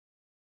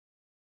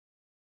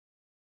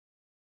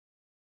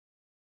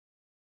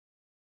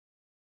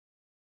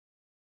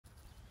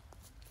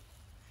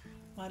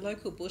My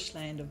local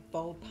bushland of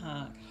Bold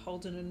Park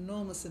holds an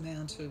enormous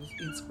amount of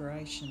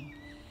inspiration,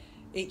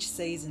 each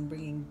season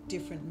bringing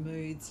different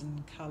moods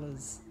and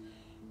colours.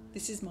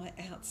 This is my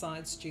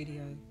outside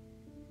studio.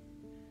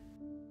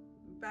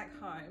 Back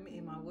home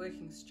in my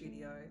working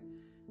studio,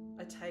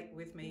 I take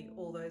with me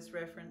all those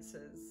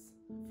references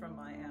from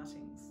my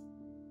outings.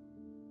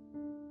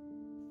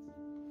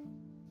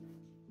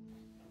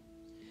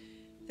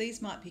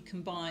 These might be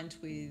combined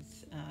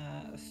with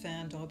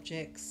found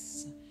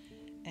objects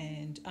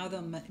and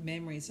other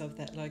memories of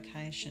that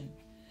location.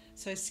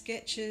 So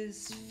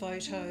sketches,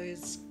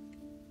 photos,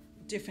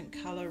 different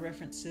colour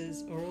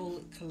references are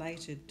all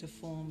collated to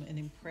form an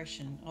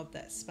impression of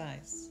that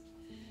space.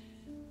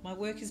 My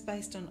work is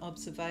based on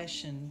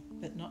observation,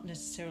 but not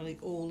necessarily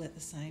all at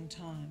the same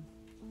time.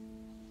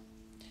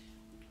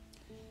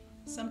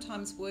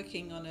 Sometimes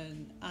working on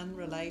an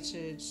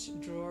unrelated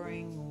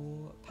drawing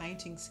or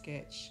painting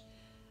sketch,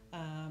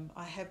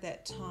 I have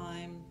that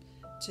time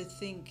to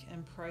think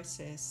and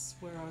process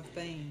where I've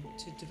been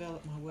to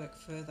develop my work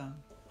further.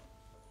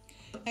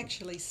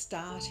 Actually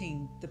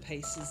starting the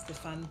piece is the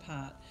fun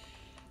part,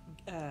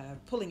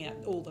 pulling out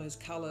all those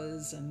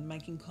colours and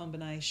making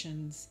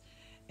combinations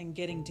and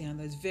getting down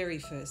those very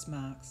first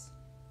marks.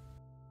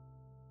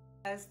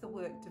 As the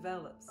work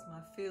develops,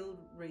 my field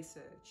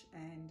research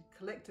and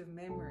collective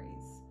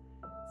memories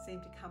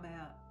seem to come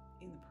out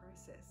in the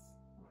process.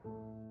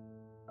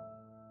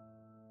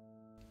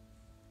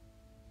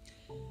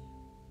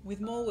 With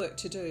more work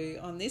to do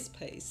on this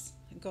piece,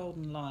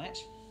 Golden Light,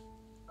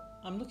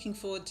 I'm looking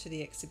forward to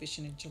the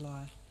exhibition in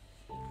July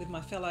with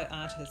my fellow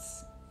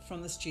artists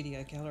from the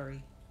Studio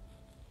Gallery.